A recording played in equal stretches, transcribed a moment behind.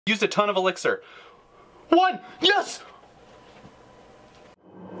Used a ton of elixir. 1! Yes!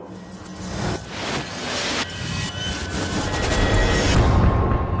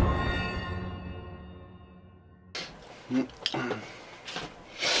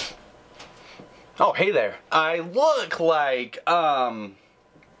 Oh, hey there. I look like, wow.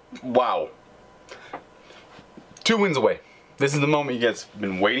 2 wins away. This is the moment you guys have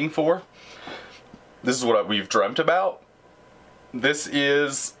been waiting for. This is what we've dreamt about. This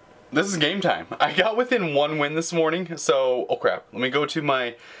is game time. I got within 1 win this morning, so, oh crap. Let me go to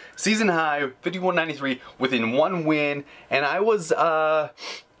my season high, 51.93, within 1 win, and I was,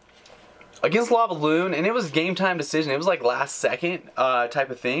 against Lava Loon, and it was game time decision. It was like last second, type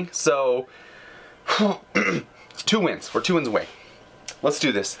of thing, so, 2 wins. We're 2 wins away. Let's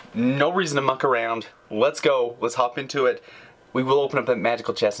do this. No reason to muck around. Let's go. Let's hop into it. We will open up that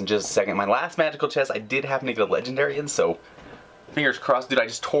magical chest in just a second. My last magical chest, I did happen to get a legendary in, so fingers crossed. Dude, I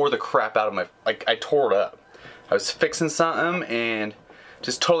just tore the crap out of my, like, I tore it up. I was fixing something and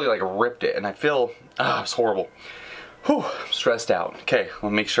just totally, like, ripped it, and I feel, it was horrible. Whew, I'm stressed out. Okay,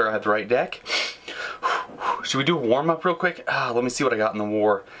 let me make sure I have the right deck. Should we do a warm-up real quick? Let me see what I got in the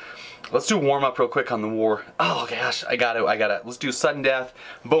war. Let's do a warm-up real quick on the war. Oh gosh, I got it. Let's do sudden death.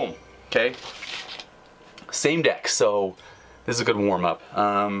 Boom. Okay. Same deck, so this is a good warm-up.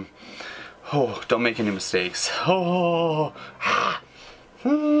 Oh, don't make any mistakes. Oh.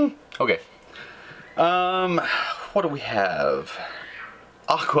 Okay. What do we have?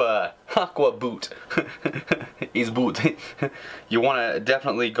 Aqua boot. He's boot. You want to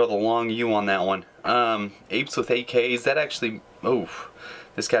definitely go the long U on that one. Apes with AKs. That actually. Oh,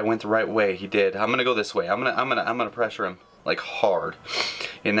 this guy went the right way. He did. I'm gonna go this way. I'm gonna pressure him like hard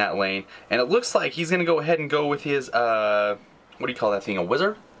in that lane. And it looks like he's gonna go ahead and go with his what do you call that thing? A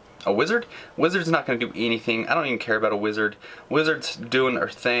wizard? A wizard? Wizard's not gonna do anything. I don't even care about a wizard. Wizard's doing her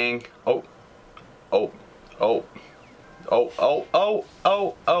thing. Oh.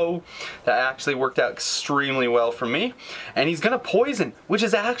 That actually worked out extremely well for me. And he's gonna poison, which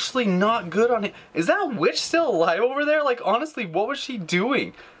is actually not good on him. Is that witch still alive over there? Like, honestly, what was she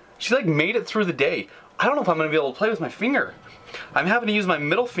doing? She, like, made it through the day. I don't know if I'm gonna be able to play with my finger. I'm having to use my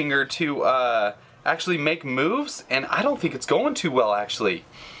middle finger to, actually make moves, and I don't think it's going too well, actually.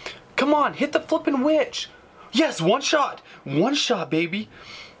 Come on, hit the flippin' witch. Yes, 1 shot. 1 shot, baby.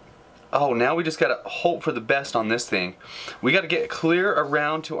 Oh, now we just gotta hope for the best on this thing. We gotta get clear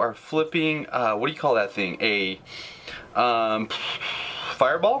around to our flipping, what do you call that thing? A,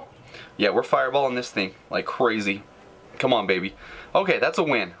 fireball? Yeah, we're fireballing this thing like crazy. Come on, baby. Okay, that's a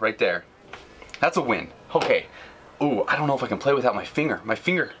win right there. That's a win. Okay. Ooh, I don't know if I can play without my finger. My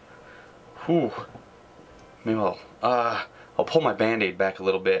finger. Ooh. Maybe I'll pull my band-aid back a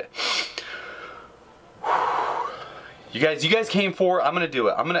little bit. You guys came for it. I'm gonna do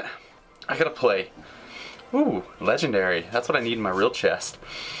it. I gotta play. Ooh, legendary. That's what I need in my real chest.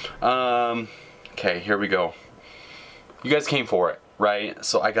 Okay, here we go. You guys came for it, right?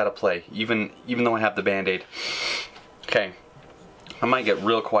 So I gotta play, even though I have the band-aid. Okay, I might get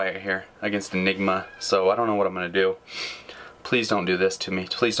real quiet here against Enigma, so I don't know what I'm gonna do. Please don't do this to me.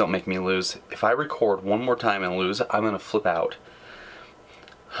 Please don't make me lose. If I record one more time and lose, I'm gonna flip out.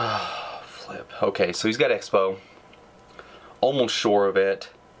 Flip. Okay, so he's got Expo. Almost sure of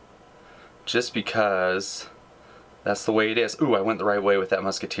it. Just because that's the way it is. Ooh, I went the right way with that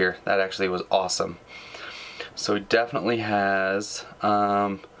Musketeer. That actually was awesome. So he definitely has,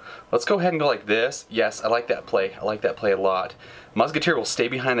 let's go ahead and go like this. Yes, I like that play. I like that play a lot. Musketeer will stay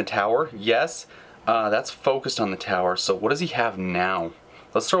behind the tower. Yes, that's focused on the tower. So what does he have now?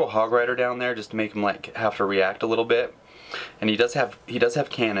 Let's throw a Hog Rider down there just to make him like have to react a little bit. And he does have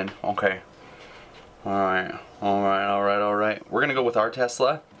cannon. Okay. Alright. We're gonna go with our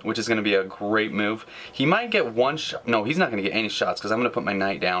Tesla, which is gonna be a great move. He might get 1 shot. No, he's not gonna get any shots because I'm gonna put my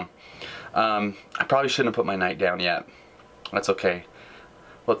knight down. I probably shouldn't have put my knight down yet. That's okay.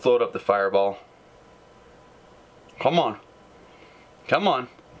 Let's load up the fireball. Come on. Come on.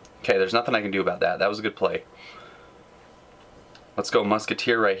 Okay, there's nothing I can do about that. That was a good play. Let's go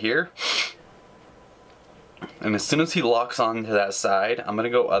Musketeer right here. And as soon as he locks onto that side, I'm gonna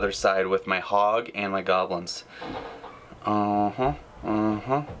go other side with my Hog and my Goblins.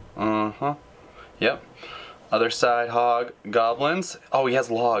 Yep. Other side, Hog, Goblins. Oh, he has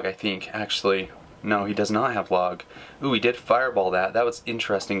Log, I think, actually. No, he does not have Log. Ooh, he did Fireball that. That was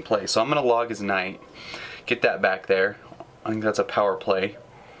interesting play. So I'm gonna log his Knight. Get that back there. I think that's a power play.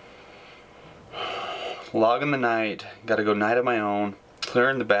 Logging the Knight. Gotta go Knight of my own.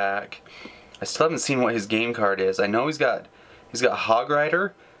 Clearing the back. I still haven't seen what his game card is. I know he's got Hog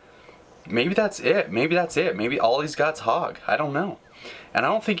Rider. Maybe that's it. Maybe all he's got's Hog. I don't know. And I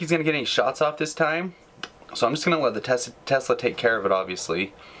don't think he's going to get any shots off this time. So I'm just going to let the Tesla take care of it,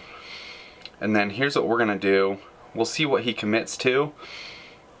 obviously. And then here's what we're going to do. We'll see what he commits to.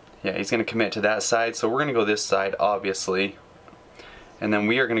 Yeah, he's going to commit to that side. So we're going to go this side, obviously. And then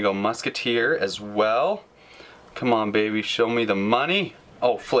we are going to go Musketeer as well. Come on, baby. Show me the money.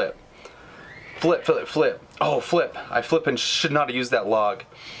 Oh, flip. Flip, flip, flip. Oh, flip. I flip and should not have used that log.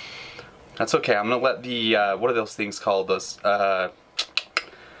 That's okay. I'm going to let the, what are those things called? Those, I'm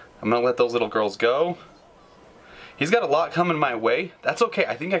going to let those little girls go. He's got a lot coming my way. That's okay.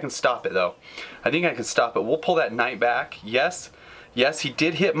 I think I can stop it, though. I think I can stop it. We'll pull that knight back. Yes. Yes, he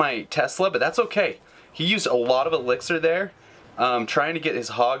did hit my Tesla, but that's okay. He used a lot of elixir there, trying to get his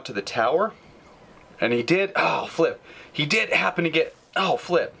hog to the tower. And he did, oh, flip. He did happen to get, oh,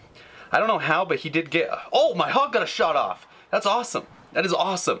 flip. I don't know how, but he did get, oh, my hog got a shot off. That's awesome. That is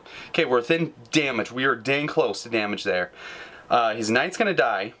awesome. Okay, we're within damage. We are dang close to damage there. His knight's gonna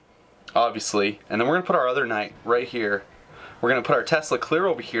die, obviously. And then we're gonna put our other knight right here. We're gonna put our Tesla clear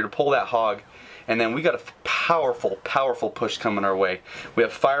over here to pull that hog. And then we got a powerful, powerful push coming our way. We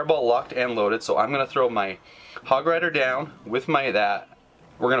have Fireball locked and loaded, so I'm gonna throw my Hog Rider down with my that.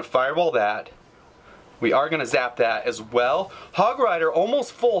 We're gonna Fireball that. We are gonna zap that as well. Hog Rider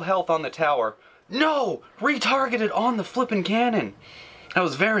almost full health on the tower. No! Retargeted on the flippin' cannon. That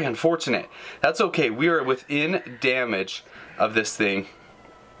was very unfortunate. That's okay. We are within damage of this thing.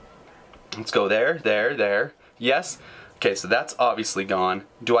 Let's go there, there, there. Yes. Okay, so that's obviously gone.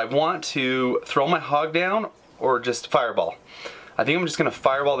 Do I want to throw my hog down or just Fireball? I think I'm just gonna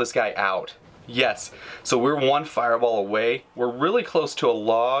Fireball this guy out. Yes. So we're one Fireball away. We're really close to a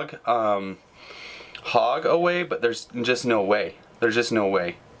log hog away, but there's just no way. There's just no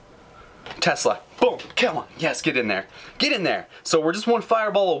way. Tesla, boom, come on, yes, get in there. Get in there. So we're just one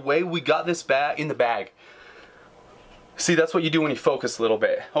Fireball away. We got this in the bag. See, that's what you do when you focus a little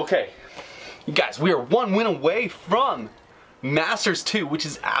bit. Okay, you guys, we are one win away from Masters 2, which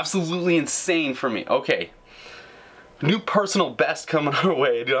is absolutely insane for me. Okay, new personal best coming our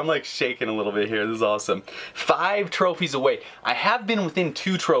way. Dude, I'm like shaking a little bit here. This is awesome. 5 trophies away. I have been within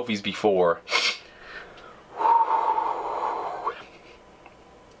 2 trophies before.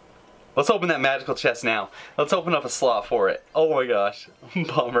 Let's open that magical chest now. Let's open up a slot for it. Oh my gosh.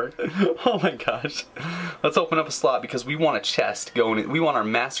 Bummer. Oh my gosh. Let's open up a slot because we want a chest going in. We want our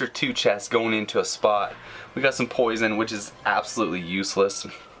Master 2 chest going into a spot. We got some poison, which is absolutely useless.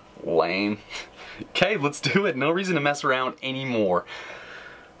 Lame. Okay, let's do it. No reason to mess around anymore.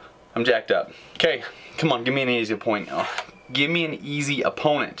 I'm jacked up. Okay, come on, give me an easy opponent. Oh, give me an easy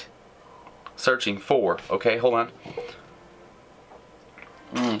opponent. Searching for. Okay, hold on.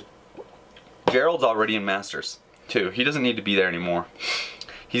 Gerald's already in Masters 2. He doesn't need to be there anymore.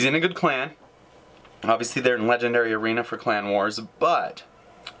 He's in a good clan. Obviously they're in Legendary Arena for Clan Wars, but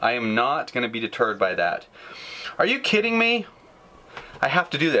I am not going to be deterred by that. Are you kidding me? I have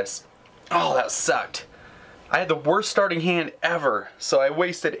to do this. Oh, that sucked. I had the worst starting hand ever. So I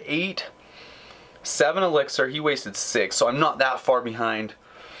wasted 8, 7 elixir. He wasted 6, so I'm not that far behind.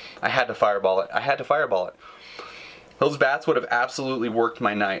 I had to Fireball it. I had to Fireball it. Those bats would have absolutely worked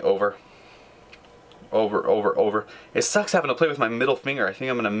my knight over. Over. It sucks having to play with my middle finger. I think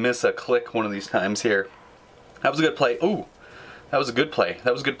I'm going to miss a click one of these times here. That was a good play. Ooh, that was a good play.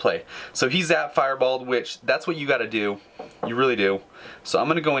 That was a good play. So he zapped Fireballed, which that's what you got to do. You really do. So I'm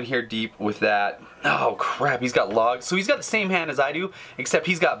going to go in here deep with that. Oh crap, he's got logs. So he's got the same hand as I do, except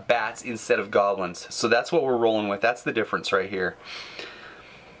he's got bats instead of goblins. So that's what we're rolling with. That's the difference right here.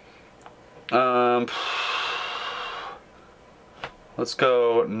 Let's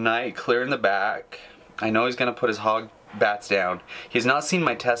go knight clear in the back. I know he's going to put his hog bats down. He's not seen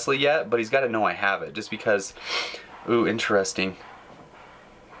my Tesla yet, but he's got to know I have it just because, ooh, interesting.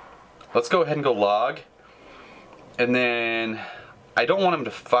 Let's go ahead and go log. And then I don't want him to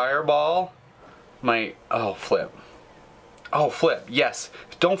Fireball my, oh, flip. Oh, flip, yes.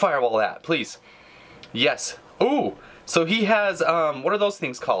 Don't Fireball that, please. Yes. Ooh, so he has, what are those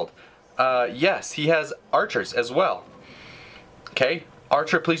things called? Yes, he has archers as well. Okay,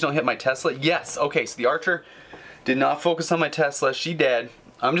 Archer, please don't hit my Tesla. Yes, okay, so the Archer did not focus on my Tesla. She dead.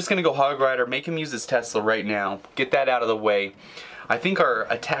 I'm just going to go Hog Rider, make him use his Tesla right now. Get that out of the way. I think our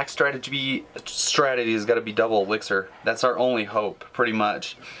attack strategy has got to be double elixir. That's our only hope, pretty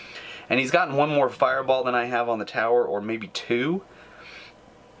much. And he's gotten 1 more Fireball than I have on the tower, or maybe 2.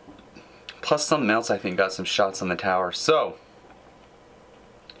 Plus something else I think got some shots on the tower. So,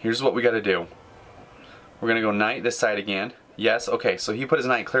 here's what we got to do. We're going to go knight this side again. Yes, okay, so he put his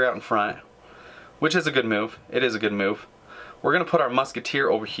knight clear out in front, which is a good move. It is a good move. We're going to put our Musketeer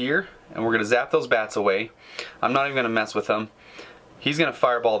over here, and we're going to zap those bats away. I'm not even going to mess with them. He's gonna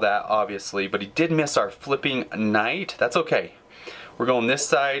fireball that, obviously, but he did miss our flipping knight. That's okay. We're going this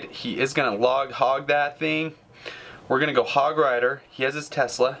side. He is gonna hog that thing. We're gonna go hog rider. He has his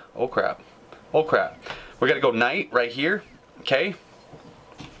Tesla. Oh crap. Oh crap. We're gonna go knight right here. Okay.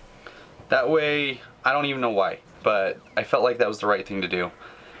 That way, I don't even know why, but I felt like that was the right thing to do.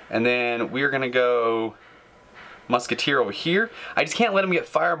 And then we're gonna go musketeer over here. I just can't let him get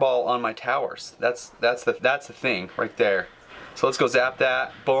fireball on my towers. That's the thing right there. So let's go zap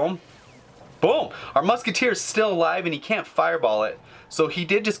that. Boom. Boom. Our musketeer is still alive and he can't fireball it. So he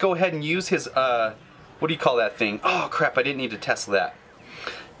did just go ahead and use his what do you call that thing? Oh crap, I didn't need to Tesla that.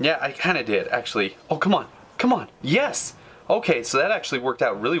 Yeah, I kind of did actually. Oh, come on. Come on. Yes. Okay, so that actually worked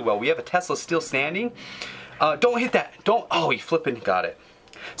out really well. We have a Tesla still standing. Don't hit that. Don't. Oh, he flipping got it.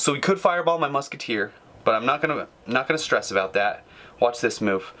 So he could fireball my musketeer, but I'm not gonna stress about that. Watch this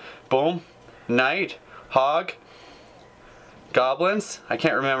move. Boom. Knight. Hog. Goblins. I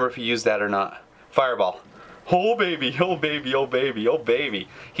can't remember if he used that or not. Fireball. Oh baby, oh baby, oh baby, oh baby.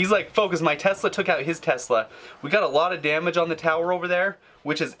 He's like, focus, my Tesla took out his Tesla. We got a lot of damage on the tower over there,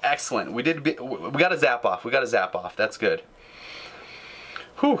 which is excellent. We got a zap off. We got a zap off. That's good.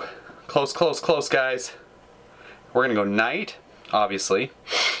 Whew. Close, close, close, guys. We're gonna go knight, obviously.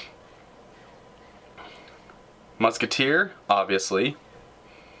 Musketeer, obviously.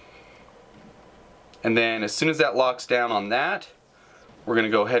 And then as soon as that locks down on that, we're gonna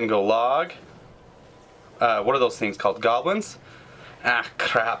go ahead and go log. What are those things called? Goblins? Ah,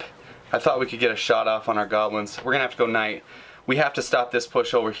 crap. I thought we could get a shot off on our goblins. We're gonna have to go knight. We have to stop this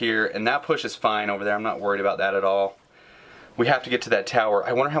push over here, and that push is fine over there. I'm not worried about that at all. We have to get to that tower.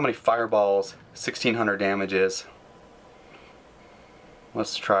 I wonder how many fireballs 1600 damage is.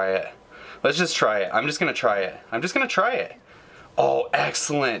 Let's try it. Let's just try it. I'm just gonna try it. I'm just gonna try it. Oh,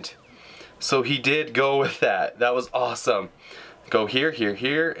 excellent. So he did go with that. That was awesome. Go here, here,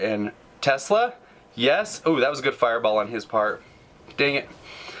 here, and Tesla. Yes. Oh, that was a good fireball on his part. Dang it.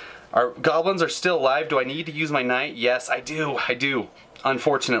 Our goblins are still alive. Do I need to use my knight? Yes, I do. I do.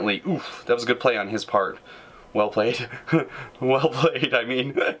 Unfortunately. Oof, that was a good play on his part. Well played. Well played, I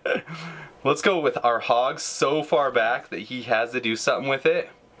mean. Let's go with our hog so far back that he has to do something with it.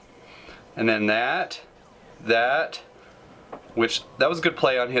 And then that, which, that was a good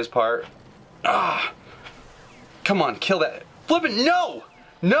play on his part. Ah, come on, kill that. Flippin', no!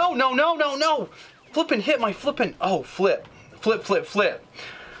 No, no, no, no, no! Flippin' hit my flippin', oh, flip. Flip, flip, flip.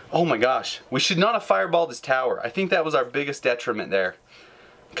 Oh my gosh, we should not have fireballed his tower. I think that was our biggest detriment there.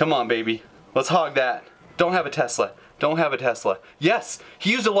 Come on, baby. Let's hog that. Don't have a Tesla. Don't have a Tesla. Yes!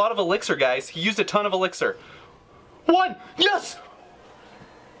 He used a lot of elixir, guys. He used a ton of elixir. One! Yes!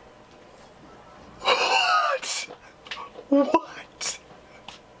 What? What?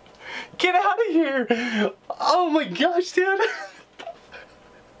 Get out of here! Oh my gosh, dude!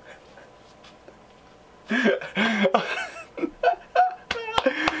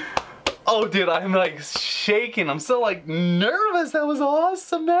 Oh, dude, I'm like shaking. I'm so like nervous. That was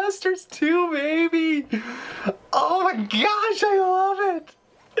awesome. Masters 2, baby. Oh my gosh, I love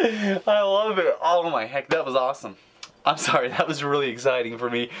it. I love it. Oh my heck, that was awesome. I'm sorry, that was really exciting for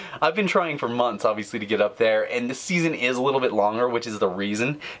me. I've been trying for months, obviously, to get up there, and this season is a little bit longer, which is the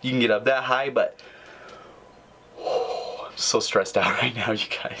reason you can get up that high, but I'm so stressed out right now, you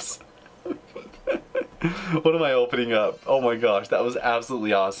guys. What am I opening up? Oh my gosh, that was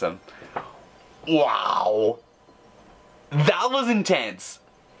absolutely awesome. Wow. That was intense.